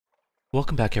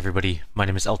Welcome back everybody, my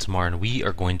name is Eltimar and we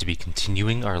are going to be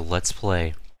continuing our Let's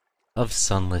Play of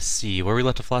Sunless Sea. Where we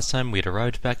left off last time, we had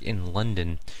arrived back in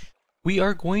London. We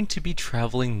are going to be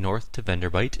traveling north to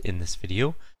Venderbite in this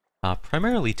video,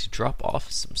 primarily to drop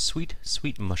off some sweet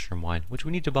mushroom wine, which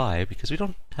we need to buy because we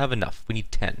don't have enough, we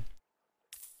need 10.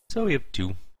 So we have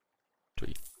 2,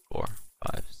 3, 4,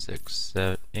 5, 6,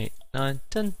 7, 8, 9,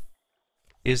 10.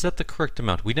 Is that the correct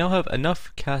amount? We now have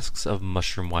enough casks of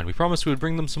mushroom wine. We promised we would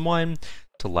bring them some wine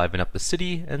to liven up the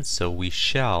city, and so we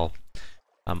shall.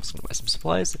 I'm just going to buy some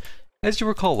supplies. As you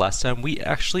recall last time, we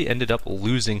actually ended up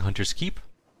losing Hunter's Keep,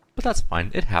 but that's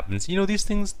fine. It happens. You know, these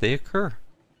things, they occur.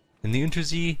 In the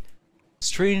Untersea,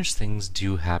 strange things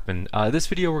do happen. This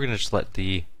video, we're going to just let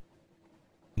the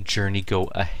journey go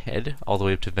ahead all the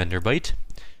way up to Venderbite.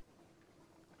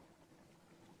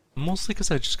 Mostly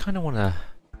because I just kind of want to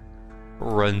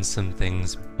run some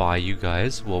things by you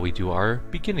guys while we do our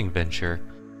beginning venture.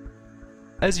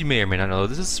 As you may or may not know,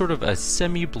 this is sort of a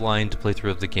semi-blind playthrough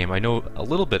of the game. I know a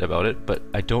little bit about it, but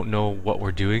I don't know what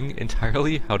we're doing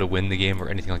entirely, how to win the game or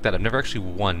anything like that. I've never actually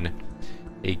won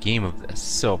a game of this.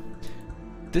 So,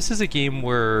 this is a game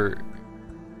where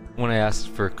when I asked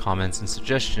for comments and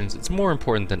suggestions, it's more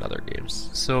important than other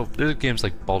games. So, there's games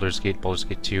like Baldur's Gate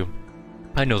 2.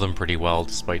 I know them pretty well,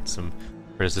 despite some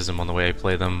criticism on the way I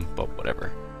play them, but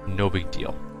whatever. No big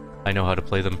deal. I know how to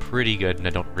play them pretty good, and I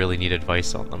don't really need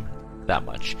advice on them that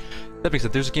much. That being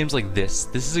said, there's games like this.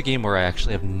 This is a game where I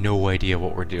actually have no idea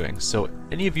what we're doing, so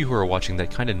any of you who are watching that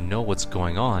kind of know what's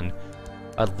going on,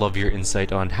 I'd love your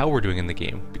insight on how we're doing in the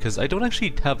game, because I don't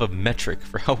actually have a metric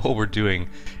for how well we're doing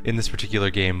in this particular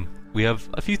game. We have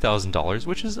a few $1,000s,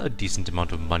 which is a decent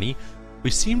amount of money. We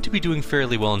seem to be doing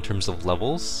fairly well in terms of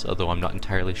levels, although I'm not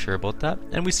entirely sure about that,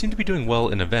 and we seem to be doing well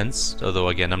in events, although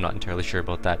again I'm not entirely sure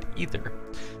about that either.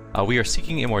 We are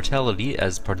seeking immortality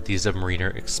as part of the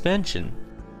Zubmariner expansion.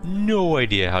 No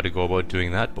idea how to go about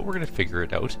doing that, but we're going to figure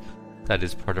it out. That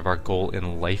is part of our goal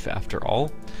in life after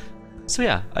all. So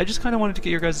yeah, I just kind of wanted to get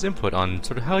your guys' input on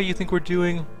sort of how you think we're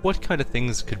doing, what kind of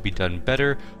things could be done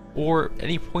better, or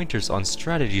any pointers on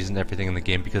strategies and everything in the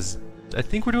game, because I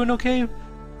think we're doing okay.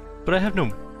 But I have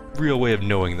no real way of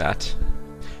knowing that.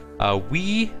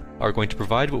 We are going to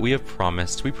provide what we have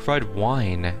promised. We provide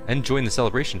wine and join the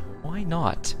celebration. Why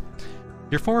not?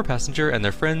 Your former passenger and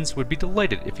their friends would be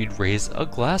delighted if you'd raise a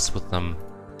glass with them.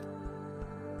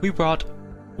 We brought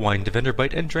wine to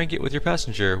Venderbite and drank it with your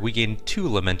passenger. We gained 2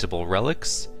 lamentable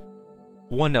relics,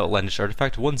 1 outlandish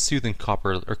artifact, 1 soothing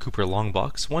copper or Cooper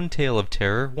longbox, 1 tale of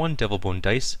terror, 1 devilbone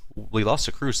dice. We lost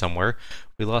a crew somewhere.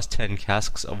 We lost 10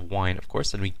 casks of wine, of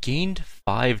course, and we gained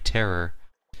 5 terror.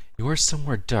 You are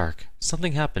somewhere dark.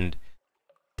 Something happened.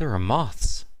 There are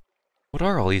moths. What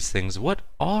are all these things? What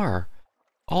are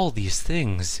all these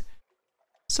things?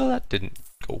 So that didn't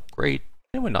go great.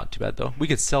 It went not too bad, though. We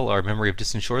could sell our Memory of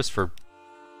Distant Shores for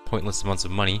pointless amounts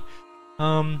of money.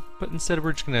 But instead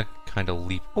we're just gonna kind of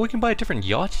leap. Oh, we can buy a different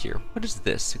yacht here. What is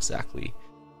this exactly?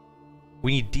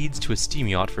 We need deeds to a steam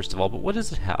yacht, first of all, but what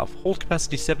does it have? Hold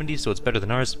capacity 70, so it's better than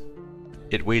ours.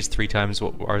 It weighs 3 times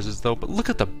what ours is, though, but look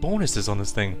at the bonuses on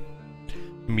this thing.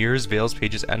 Mirrors, veils,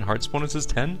 pages, and hearts bonuses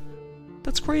 10?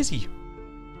 That's crazy.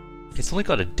 It's only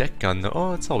got a deck gun, though.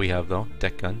 Oh, that's all we have, though.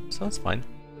 Deck gun, so that's fine.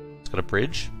 It's got a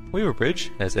bridge. We have a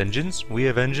bridge. It has engines. We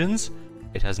have engines.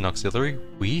 It has an auxiliary.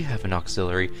 We have an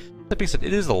auxiliary. That being said,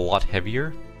 it is a lot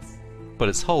heavier, but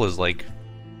its hull is like,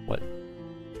 what,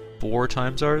 4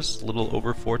 times ours? A little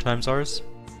over 4 times ours?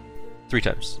 3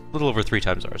 times. A little over 3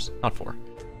 times ours, not 4.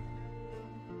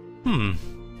 And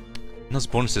those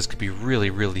bonuses could be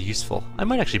really useful. I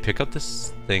might actually pick up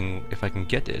this thing if I can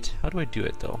get it. How do I do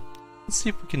it, though? Let's see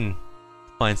if we can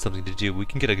find something to do. We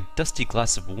can get a dusty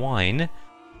glass of wine.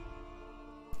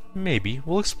 Maybe.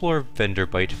 We'll explore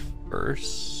Venderbite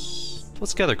first.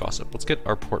 Let's gather gossip. Let's get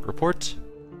our port report.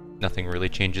 Nothing really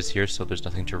changes here, so there's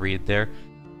nothing to read there.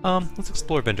 Let's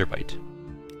explore Venderbite.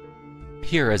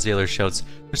 Here, as Zaylor shouts,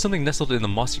 there's something nestled in the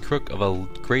mossy crook of a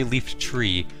grey-leafed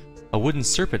tree. A wooden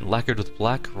serpent lacquered with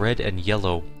black, red, and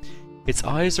yellow. Its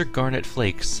eyes are garnet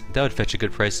flakes. That would fetch a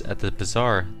good price at the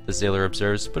bazaar, the Zaylor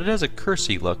observes, but it has a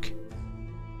cursy look.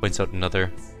 Points out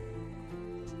another.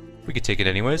 We could take it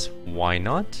anyways. Why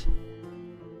not?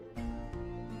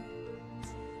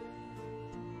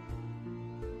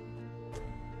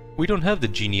 We don't have the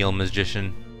genial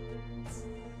magician,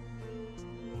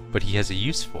 but he has a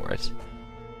use for it.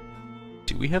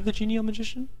 Do we have the genial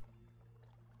magician?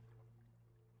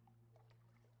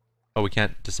 Oh, we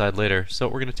can't decide later, so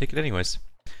we're going to take it anyways.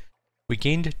 We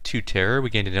gained 2 terror, we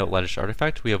gained an outlandish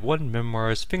artifact, we have 1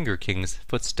 Memoir's Finger King's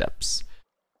Footsteps.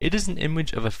 It is an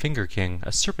image of a finger king,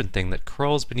 a serpent thing that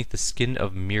crawls beneath the skin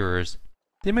of mirrors.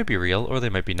 They might be real, or they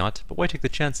might be not, but why take the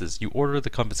chances? You order the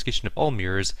confiscation of all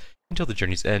mirrors until the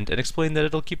journey's end, and explain that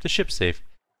it'll keep the ship safe.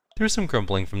 There is some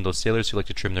grumbling from those sailors who like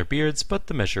to trim their beards, but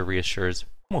the measure reassures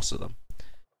most of them.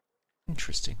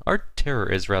 Interesting. Our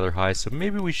terror is rather high, so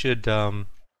maybe we should, have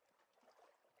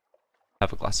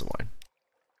a glass of wine.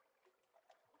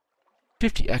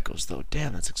 50 echoes, though.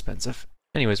 Damn, that's expensive.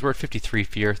 Anyways, we're at 53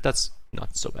 fear. That's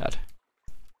not so bad.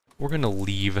 We're gonna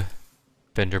leave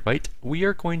Venderbite. We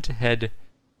are going to head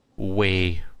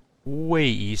way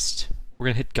east. We're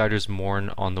gonna hit Guider's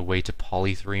Morn on the way to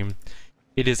Polythreme.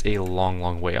 It is a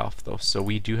long way off, though, so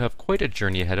we do have quite a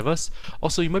journey ahead of us.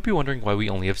 Also, you might be wondering why we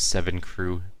only have 7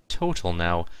 crew total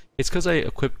now. It's because I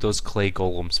equipped those clay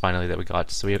golems finally that we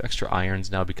got, so we have extra irons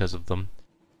now because of them.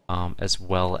 As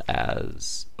well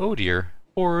as, oh dear,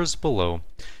 horrors below.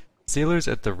 Sailors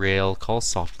at the rail call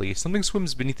softly. Something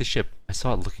swims beneath the ship. I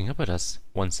saw it looking up at us,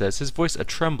 one says, his voice a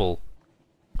tremble.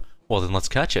 Well then let's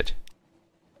catch it.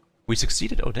 We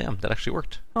succeeded. Oh damn, that actually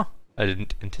worked. Huh, I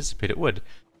didn't anticipate it would.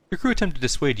 Your crew attempt to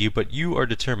dissuade you, but you are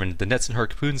determined. The nets and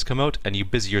harpoons come out, and you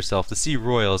busy yourself. The sea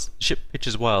roils. The ship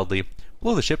pitches wildly.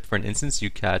 Below the ship, for an instant, you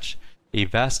catch a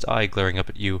vast eye glaring up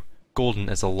at you, golden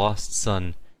as a lost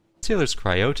sun. Sailors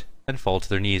cry out and fall to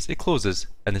their knees. It closes,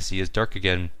 and the sea is dark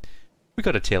again. We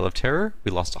got a tale of terror.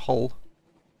 We lost a hull.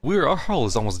 Our hull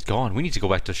is almost gone. We need to go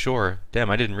back to shore.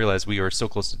 Damn, I didn't realize we were so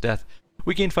close to death.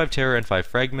 We gained 5 terror and 5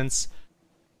 fragments.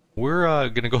 We're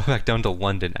gonna go back down to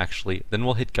London, actually. Then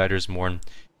we'll hit Guider's Morn,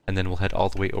 and then we'll head all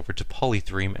the way over to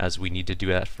Polythreme, as we need to do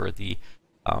that for the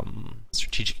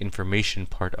strategic information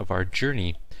part of our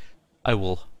journey. I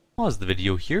will pause the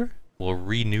video here. We'll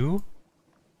renew?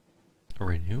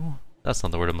 That's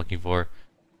not the word I'm looking for.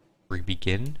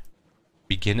 Begin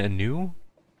anew?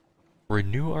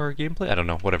 Renew our gameplay? I don't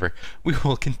know, whatever. We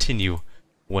will continue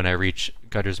when I reach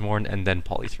Guider's Morn and then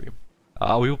Polythreme.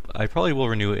 I probably will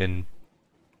renew in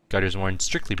Guider's Morn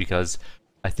strictly because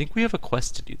I think we have a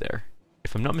quest to do there.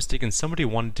 If I'm not mistaken, somebody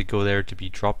wanted to go there to be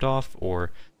dropped off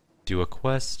or do a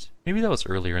quest. Maybe that was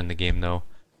earlier in the game though.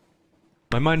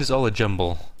 My mind is all a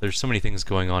jumble. There's so many things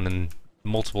going on in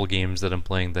multiple games that I'm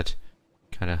playing that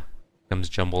kind of becomes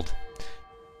jumbled.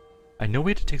 I know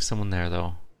we had to take someone there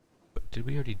though, but did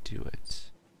we already do it?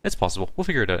 It's possible. We'll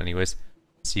figure it out anyways.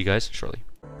 See you guys shortly.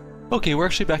 Okay, we're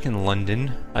actually back in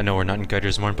London. I know we're not in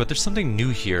Guider's Morn, but there's something new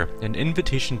here. An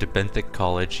invitation to Benthic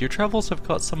College. Your travels have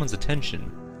caught someone's attention.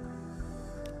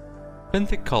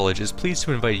 Benthic College is pleased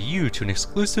to invite you to an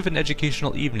exclusive and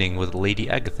educational evening with Lady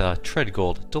Agatha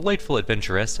Treadgold, delightful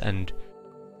adventuress and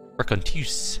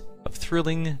raconteuse of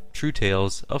thrilling, true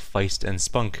tales of feist and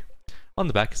spunk. On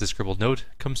the back is a scribbled note.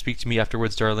 Come speak to me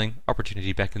afterwards, darling.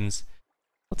 Opportunity beckons.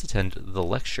 Let's attend the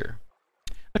lecture.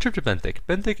 A trip to Benthic.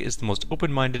 Benthic is the most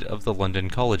open-minded of the London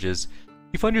colleges.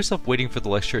 You find yourself waiting for the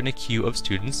lecture in a queue of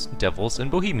students, devils,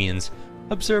 and bohemians,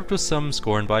 observed with some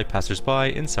scorn by passers-by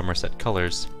in Somerset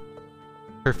colours.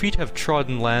 Her feet have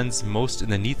trodden lands most in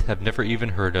the Neath have never even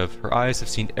heard of. Her eyes have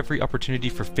seen every opportunity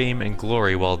for fame and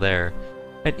glory while there.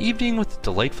 An evening with the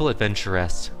delightful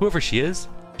adventuress. Whoever she is,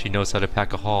 she knows how to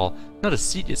pack a hall. Not a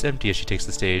seat is empty as she takes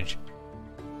the stage.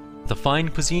 The fine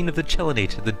cuisine of the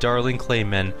Chelenate, the darling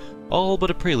claymen, all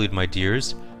but a prelude, my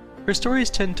dears. Her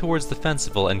stories tend towards the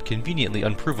fanciful and conveniently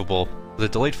unprovable. The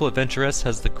delightful adventuress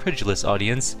has the credulous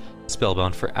audience,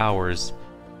 spellbound for hours.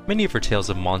 Many of her tales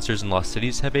of monsters and lost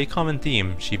cities have a common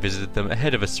theme. She visited them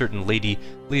ahead of a certain Lady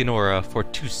Leonora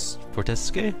Fortescue?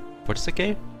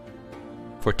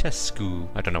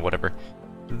 I don't know, whatever.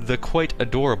 The quite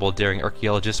adorable daring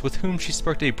archaeologist with whom she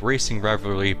sparked a bracing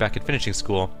rivalry back at finishing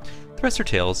school. The rest are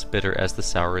tales, bitter as the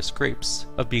sourest grapes,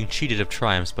 of being cheated of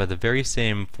triumphs by the very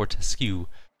same Fortescue,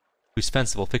 whose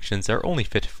fanciful fictions are only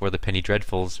fit for the penny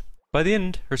dreadfuls. By the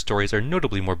end, her stories are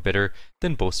notably more bitter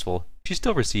than boastful. She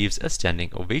still receives a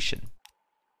standing ovation.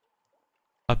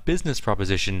 A business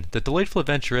proposition. The delightful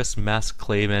adventuress masked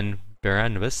clayman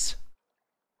Barnabas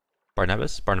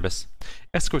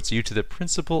escorts you to the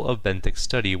principal of Benthic's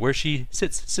study, where she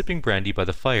sits sipping brandy by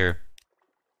the fire.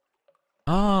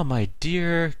 Ah, my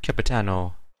dear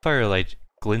Capitano. Firelight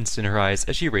glints in her eyes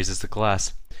as she raises the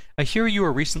glass. I hear you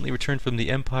are recently returned from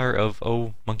the empire of,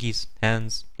 monkeys'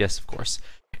 hands? Yes, of course.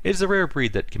 It is a rare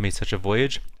breed that can make such a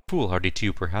voyage. Foolhardy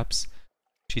too, perhaps.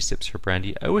 She sips her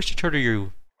brandy. I wish to charter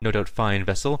you, no doubt fine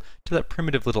vessel, to that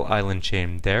primitive little island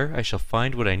chain. There I shall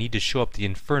find what I need to show up the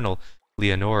infernal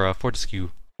Leonora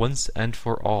Fortescue once and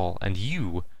for all. And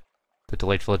you, the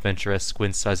delightful adventuress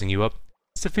squints, sizing you up.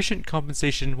 Sufficient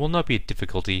compensation will not be a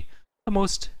difficulty. A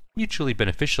most mutually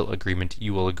beneficial agreement,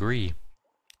 you will agree.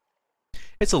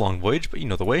 It's a long voyage, but you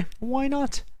know the way. Why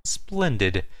not?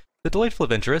 Splendid. The delightful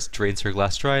adventuress drains her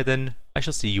glass dry, then I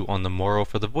shall see you on the morrow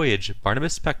for the voyage.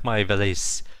 Barnabas, pack my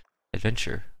valise.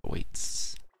 Adventure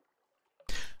awaits.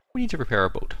 We need to repair our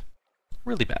boat.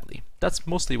 Really badly. That's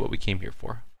mostly what we came here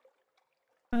for.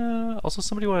 Also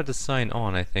somebody wanted to sign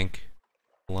on, I think.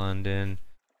 London.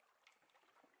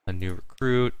 A new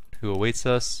recruit who awaits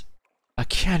us. A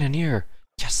cannoneer!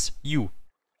 Yes, you!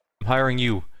 I'm hiring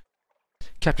you.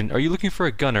 Captain, are you looking for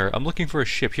a gunner? I'm looking for a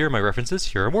ship. Here are my references.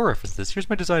 Here are more references. Here's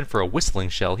my design for a whistling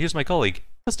shell. Here's my colleague.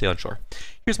 He'll stay on shore.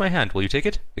 Here's my hand. Will you take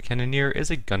it? The cannoneer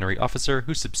is a gunnery officer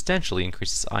who substantially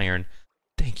increases iron.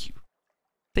 Thank you.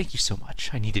 Thank you so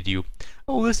much. I needed you.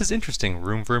 Oh, this is interesting.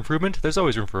 Room for improvement? There's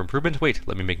always room for improvement. Wait,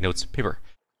 let me make notes. Paper.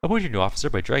 Appoint your new officer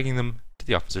by dragging them to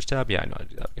the officers tab. Yeah, I know how to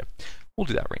do that. Okay. We'll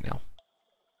do that right now.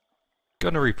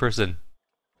 Gunnery person.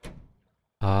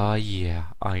 Yeah.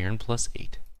 Iron plus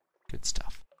 8. Good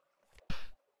stuff.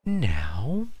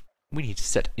 Now, we need to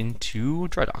set into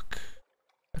dry dock.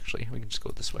 Actually, we can just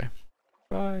go this way.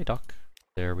 Dry dock.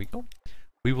 There we go.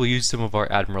 We will use some of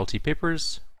our Admiralty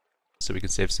papers so we can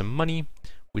save some money.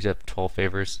 We have 12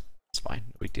 favors. It's fine,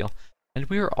 no big deal. And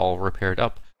we are all repaired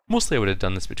up. Mostly I would have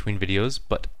done this between videos,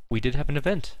 but we did have an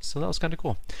event, so that was kind of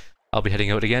cool. I'll be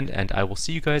heading out again, and I will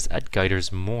see you guys at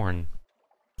Guider's Morn.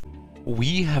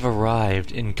 We have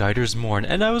arrived in Guider's Morn,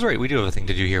 and I was right, we do have a thing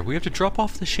to do here. We have to drop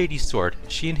off the shady sword.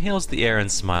 She inhales the air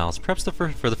and smiles, perhaps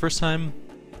for the first time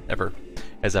ever.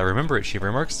 As I remember it, she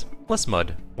remarks, less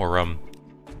mud, more rum.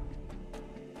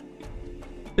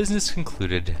 Business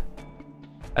concluded.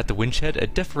 At the winchhead, a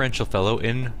deferential fellow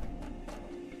in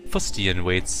fustian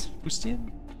waits.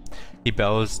 Fustian? He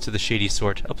bows to the shady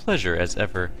sort, a pleasure as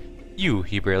ever. You,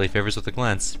 he barely favors with a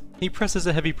glance. He presses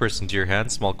a heavy purse into your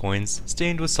hand, small coins,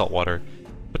 stained with salt water.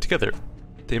 But together,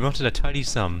 they amount to a tidy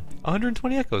sum.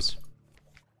 120 echoes.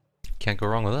 Can't go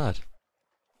wrong with that.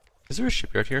 Is there a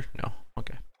shipyard here? No.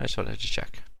 Okay. I just wanted to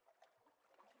check.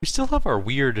 We still have our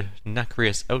weird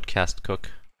Nacreous outcast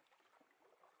cook.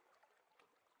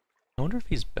 I wonder if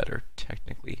he's better,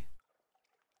 technically,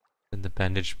 than the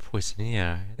bandaged poison.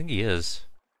 Yeah, I think he is.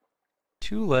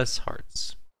 2 less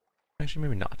hearts. Actually,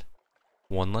 maybe not.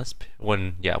 One less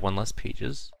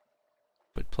pages,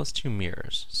 but plus 2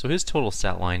 mirrors. So his total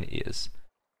stat line is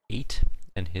 8,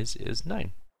 and his is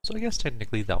 9. So I guess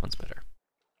technically that one's better.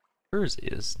 Hers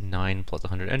is 9 plus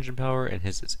 100 engine power, and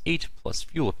his is 8 plus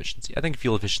fuel efficiency. I think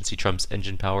fuel efficiency trumps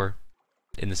engine power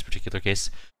in this particular case,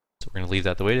 so we're going to leave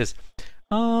that the way it is.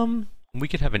 We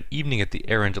could have an evening at the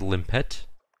Errand Limpet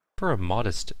for a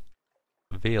modest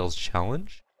Veils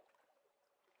challenge.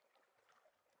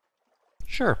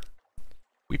 Sure.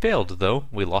 We failed, though.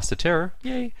 We lost a terror.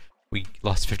 Yay. We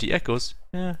lost 50 echoes.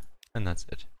 And that's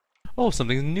it. Oh,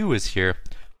 something new is here.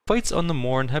 Fights on the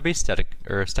Morn have a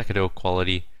staccato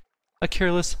quality. A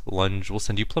careless lunge will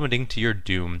send you plummeting to your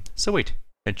doom. So wait,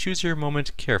 and choose your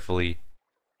moment carefully.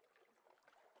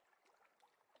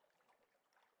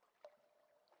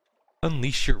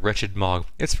 Unleash your wretched Mog.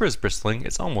 Its fur is bristling.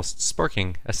 It's almost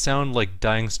sparking. A sound like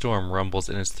dying storm rumbles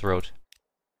in its throat.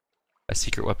 A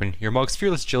secret weapon. Your Mog's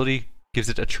fearless agility gives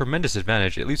it a tremendous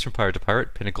advantage. It leaps from pirate to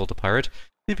pirate, pinnacle to pirate,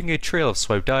 leaving a trail of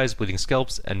swiped eyes, bleeding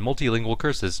scalps, and multilingual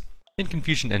curses. In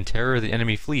confusion and terror, the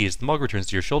enemy flees. The Mog returns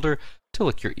to your shoulder to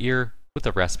lick your ear with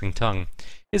a rasping tongue.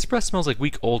 His breath smells like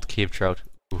weak old cave trout.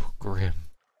 Ooh, grim.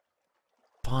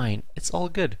 Fine, it's all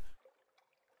good.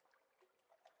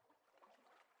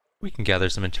 We can gather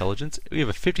some intelligence. We have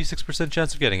a 56%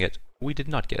 chance of getting it. We did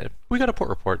not get it. We got a port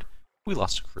report. We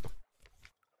lost a crew.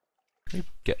 Can we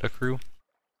get a crew?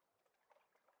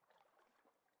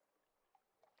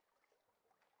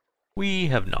 We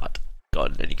have not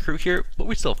gotten any crew here, but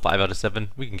we still have 5 out of 7.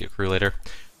 We can get crew later.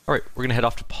 Alright, we're gonna head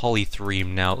off to Polythreme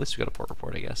now. At least we got a port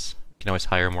report, I guess. We can always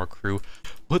hire more crew.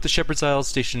 We'll hit the Shepherd's Isles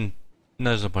station. No,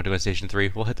 there's no point to going to Station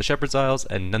 3. We'll hit the Shepherd's Isles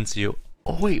and Nuncio.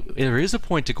 Oh wait, there is a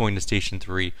point to going to Station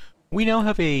 3. We now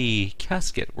have a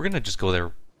casket. We're gonna just go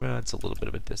there. It's a little bit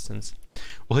of a distance.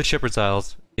 We'll hit Shepherd's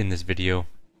Isles in this video,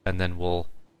 and then we'll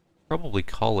probably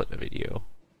call it a video,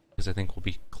 because I think we'll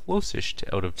be close-ish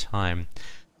to out of time.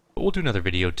 But we'll do another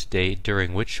video today,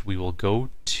 during which we will go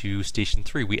to Station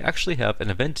 3. We actually have an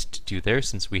event to do there,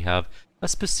 since we have a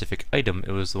specific item.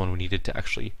 It was the one we needed to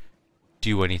actually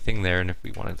do anything there, and if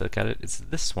we wanted to look at it, it's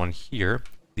this one here,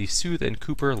 the Soothe and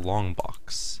Cooper Long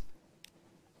Box.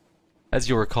 As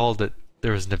you'll recall, that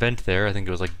there was an event there, I think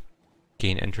it was like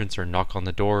gain entrance or knock on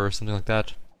the door or something like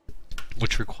that,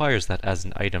 which requires that as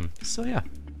an item. So yeah,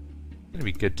 gonna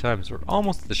be good times. We're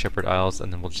almost at the Shepherd Isles,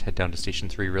 and then we'll just head down to Station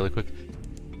 3 really quick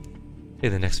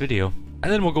in the next video.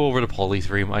 And then we'll go over to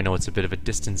Polythreme. I know it's a bit of a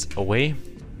distance away.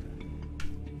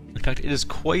 In fact, it is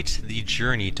quite the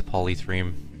journey to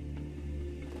Polythreme.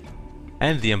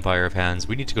 and the Empire of Hands.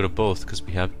 We need to go to both because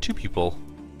we have 2 people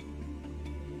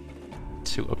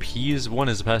to appease. One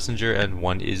is a passenger and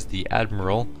one is the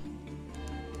Admiral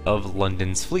of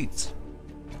London's fleet.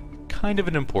 Kind of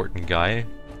an important guy,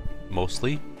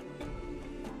 mostly.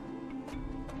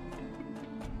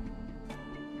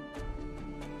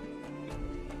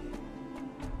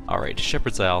 Alright,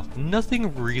 Shepherd's Isle.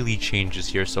 Nothing really changes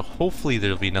here, so hopefully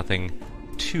there'll be nothing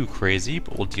too crazy,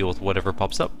 but we'll deal with whatever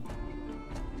pops up.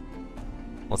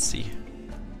 Let's see.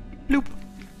 Bloop!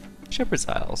 Shepherd's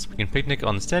Isles. We can picnic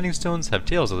on the Standing Stones, have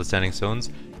tales of the Standing Stones,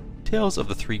 tales of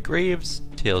the 3 graves,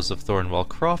 tales of Thornwell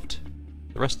Croft,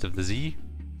 the rest of the Z.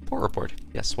 Port report.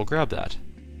 Yes, we'll grab that.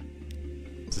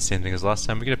 It's the same thing as last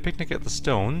time. We get a picnic at the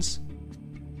Stones.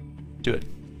 Do it.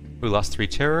 We lost 3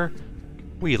 terror,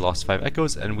 we lost 5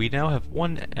 echoes, and we now have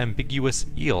 1 ambiguous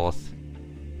Eolith.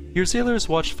 Your sailors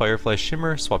watch fireflies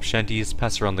shimmer, swap shanties,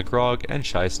 pass around the grog and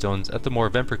shy stones at the more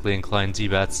vampirically inclined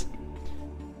Z-bats.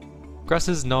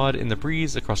 Grasses nod in the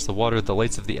breeze across the water, the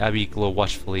lights of the abbey glow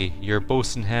watchfully. Your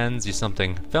bosun hands you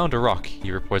something. Found a rock,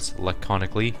 he reports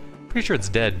laconically. Pretty sure it's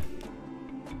dead.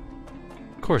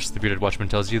 Of course, the bearded watchman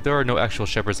tells you there are no actual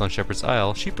shepherds on Shepherd's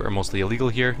Isle. Sheep are mostly illegal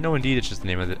here. No, indeed, it's just the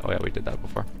name of it. Oh yeah, we did that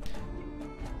before.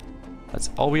 That's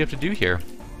all we have to do here.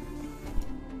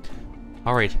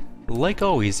 Alright, like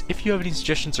always, if you have any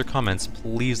suggestions or comments,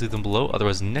 please leave them below.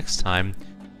 Otherwise, next time,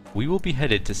 we will be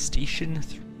headed to Station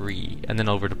 3, and then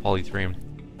over to Polythreum.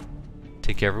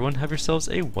 Take care, everyone. Have yourselves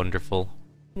a wonderful,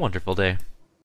 wonderful day.